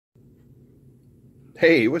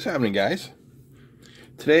Hey, what's happening, guys?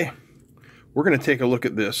 Today, we're going to take a look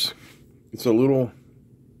at this. It's a little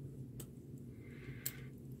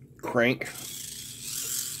crank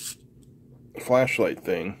flashlight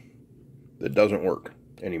thing that doesn't work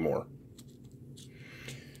anymore.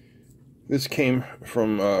 This came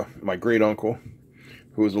from my great uncle,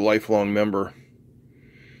 who was a lifelong member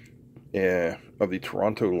of the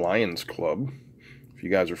Toronto Lions Club. If you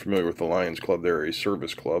guys are familiar with the Lions Club, they're a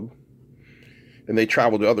service club. And they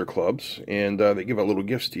travel to other clubs, and they give out little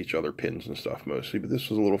gifts to each other, pins and stuff mostly. But this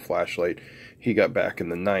was a little flashlight he got back in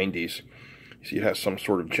the 90s. You see it has some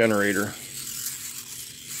sort of generator,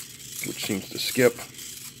 which seems to skip.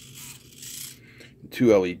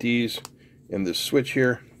 2 LEDs, and this switch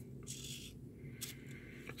here.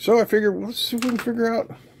 So I figured, let's see if we can figure out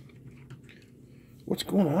what's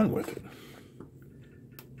going on with it.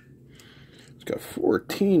 It's got 4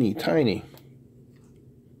 teeny tiny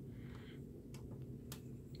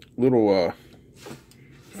little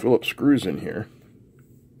Phillips screws in here.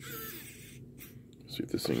 Let's see if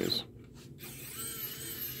this thing is...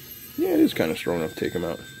 Yeah, it is kind of strong enough to take them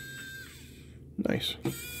out. Nice.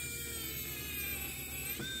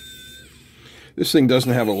 This thing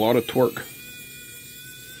doesn't have a lot of torque,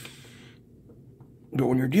 but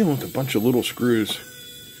when you're dealing with a bunch of little screws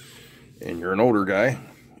and you're an older guy,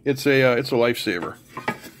 it's a lifesaver.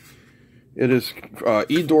 It is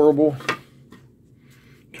e-durable.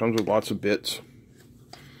 Comes with lots of bits.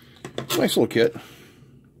 Nice little kit.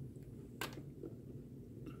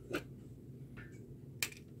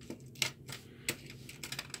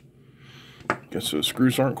 Guess those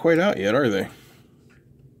screws aren't quite out yet, are they?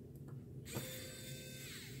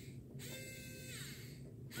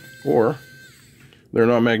 Or they're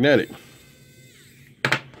not magnetic.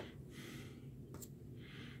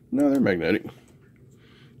 No, they're magnetic.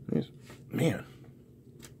 Man.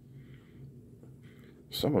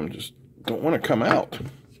 Some of them just don't want to come out.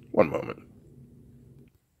 One moment.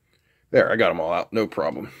 There, I got them all out. No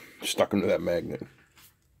problem. Stuck them to that magnet.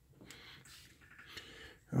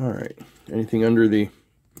 Alright. Anything under the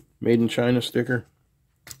Made in China sticker?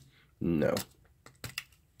 No.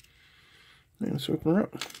 Let's open her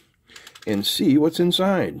up and see what's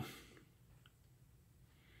inside.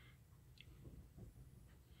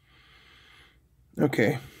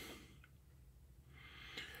 Okay.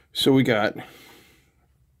 So we got...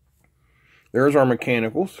 There's our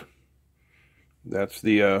mechanicals. That's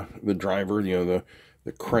the driver, you know,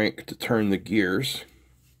 the crank to turn the gears.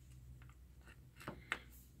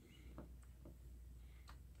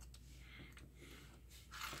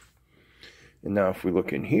 And now if we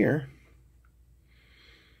look in here,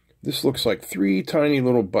 this looks like 3 tiny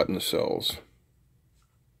little button cells.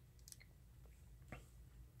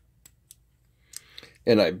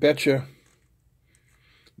 And I betcha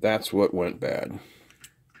that's what went bad.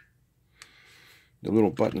 The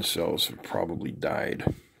little button cells have probably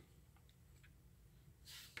died.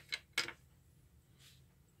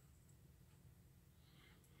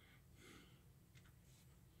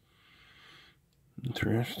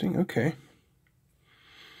 Interesting. Okay.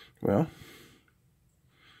 Well,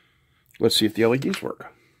 let's see if the LEDs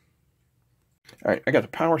work. Alright, I got the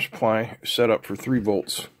power supply set up for 3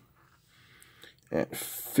 volts at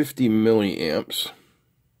 50 milliamps.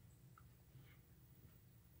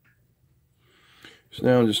 So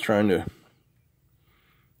now I'm just trying to...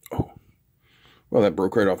 Oh, well, that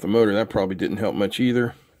broke right off the motor. That probably didn't help much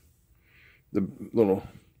either. The little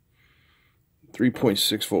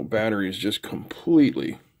 3.6 volt battery is just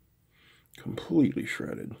completely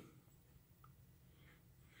shredded.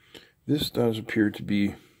 This does appear to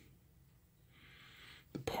be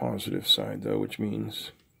the positive side, though, which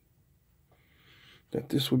means that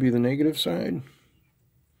this would be the negative side.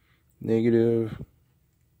 Negative.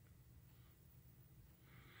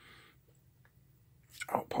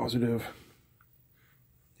 Oh, positive.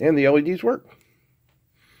 And the LEDs work,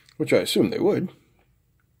 which I assume they would.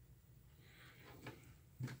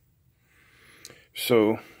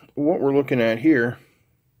 So what we're looking at here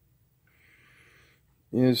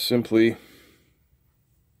is simply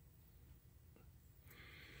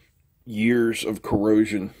years of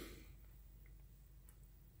corrosion.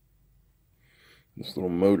 This little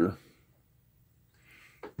motor.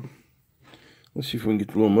 Let's see if we can get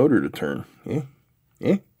the little motor to turn. Eh?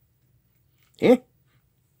 Eh? Eh?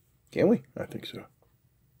 Can we? I think so.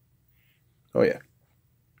 Oh, yeah.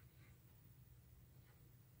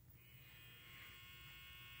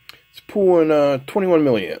 It's pulling 21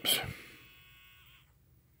 milliamps.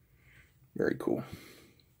 Very cool.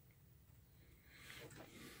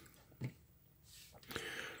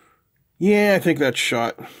 Yeah, I think that's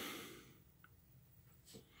shot.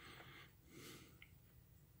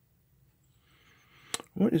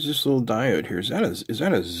 What is this little diode here? Is that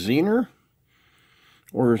a Zener?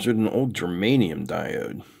 Or is it an old germanium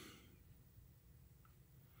diode?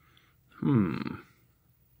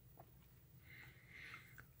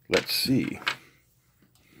 Let's see.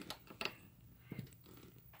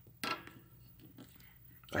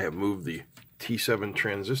 I have moved the T7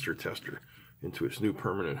 transistor tester into its new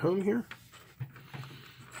permanent home here.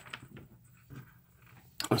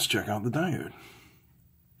 Let's check out the diode.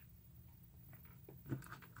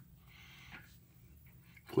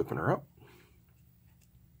 Flipping her up.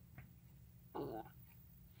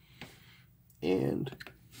 And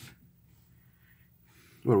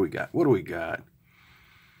what do we got? What do we got?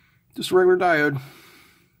 Just a regular diode.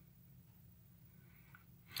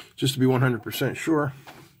 Just to be 100% sure,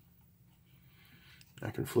 I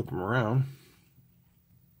can flip them around.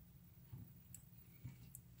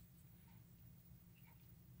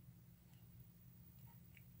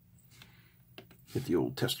 Hit the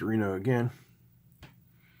old testerino again.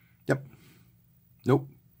 Yep. Nope.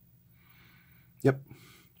 Yep.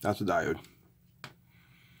 That's a diode.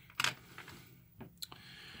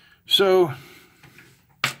 So,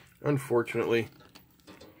 unfortunately,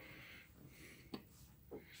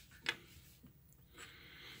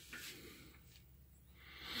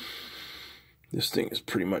 this thing is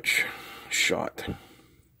pretty much shot,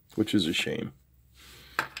 which is a shame.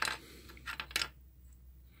 I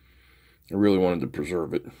really wanted to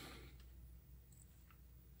preserve it.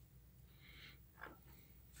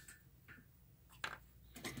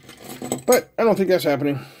 But I don't think that's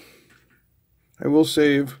happening. I will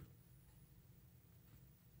save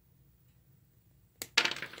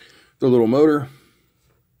the little motor,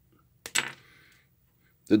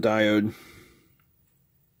 the diode,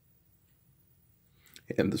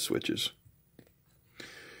 and the switches.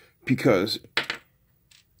 Because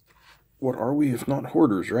what are we if not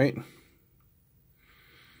hoarders, right?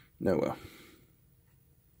 No, well.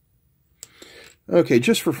 Okay,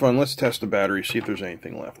 just for fun, let's test the battery, see if there's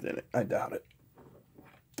anything left in it. I doubt it.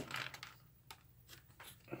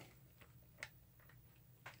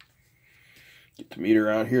 Get the meter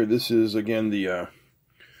out here. This is, again, the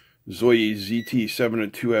Zoe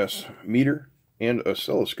ZT702S meter and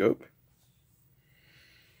oscilloscope.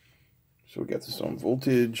 So we got this on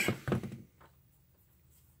voltage.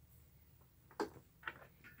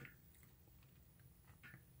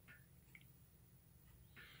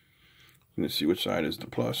 I'm going to see which side is the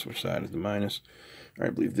plus, which side is the minus. All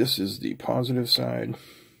right, I believe this is the positive side.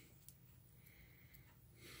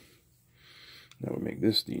 That would make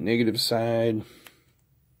this the negative side.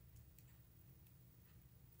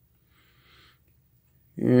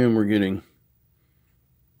 And we're getting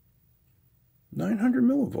 900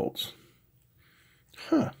 millivolts.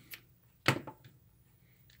 Huh.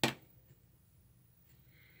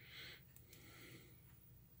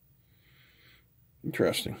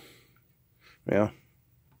 Interesting. Well,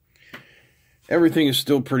 everything is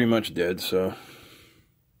still pretty much dead, so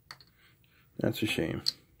that's a shame.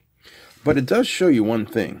 But it does show you one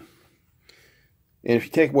thing. And if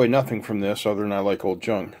you take away nothing from this, other than I like old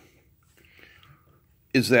junk,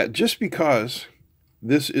 is that just because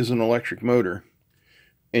this is an electric motor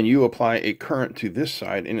and you apply a current to this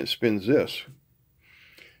side and it spins this,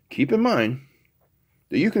 keep in mind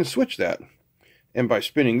that you can switch that. And by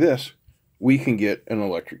spinning this, we can get an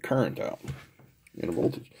electric current out in a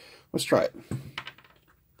voltage. Let's try it.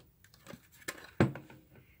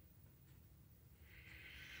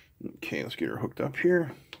 Okay, let's get her hooked up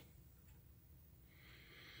here.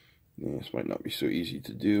 Yeah, this might not be so easy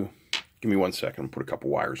to do. Give me 1 second, I'll put a couple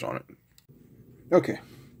wires on it. Okay,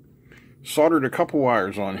 soldered a couple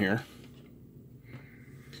wires on here.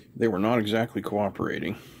 They were not exactly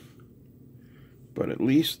cooperating, but at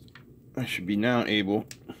least I should be now able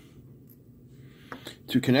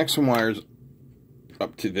to connect some wires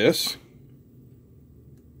up to this.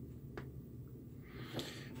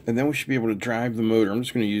 And then we should be able to drive the motor. I'm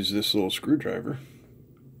just going to use this little screwdriver.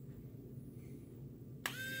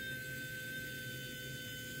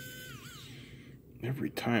 Every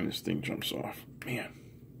time this thing jumps off. Man.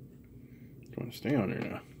 It's going to stay on there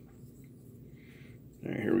now.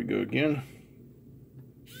 All right, here we go again.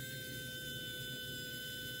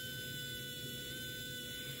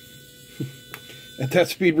 At that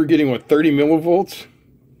speed, we're getting, what, 30 millivolts?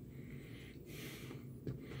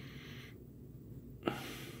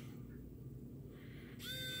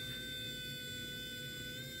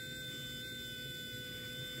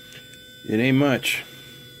 It ain't much.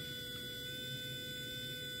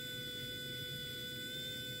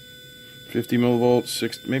 $50 millivolts,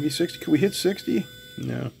 60, maybe 60. Can we hit 60?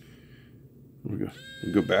 No. We'll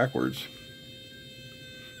go backwards.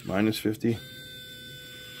 Minus 50.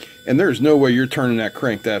 And there's no way you're turning that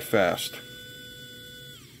crank that fast.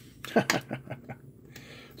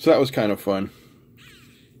 So that was kind of fun.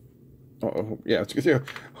 Uh-oh, yeah, it's good.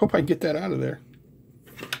 Hope I can get that out of there.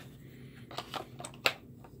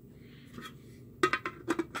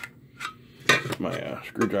 Put my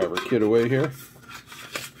screwdriver kit away here.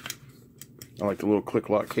 I like the little click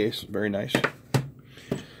lock case, very nice.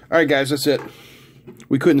 Alright guys, that's it.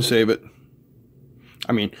 We couldn't save it.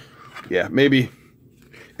 I mean, yeah, maybe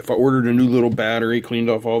if I ordered a new little battery, cleaned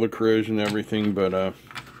off all the corrosion and everything, but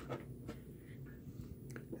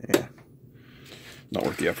yeah, not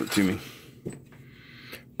worth the effort to me.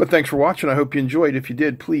 But thanks for watching. I hope you enjoyed. If you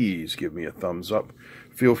did, please give me a thumbs up.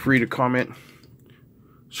 Feel free to comment.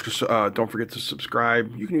 Don't forget to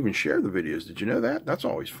subscribe. You can even share the videos. Did you know that? That's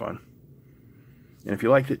always fun. And if you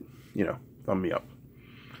liked it, you know, thumb me up.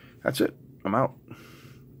 That's it. I'm out.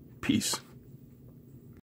 Peace.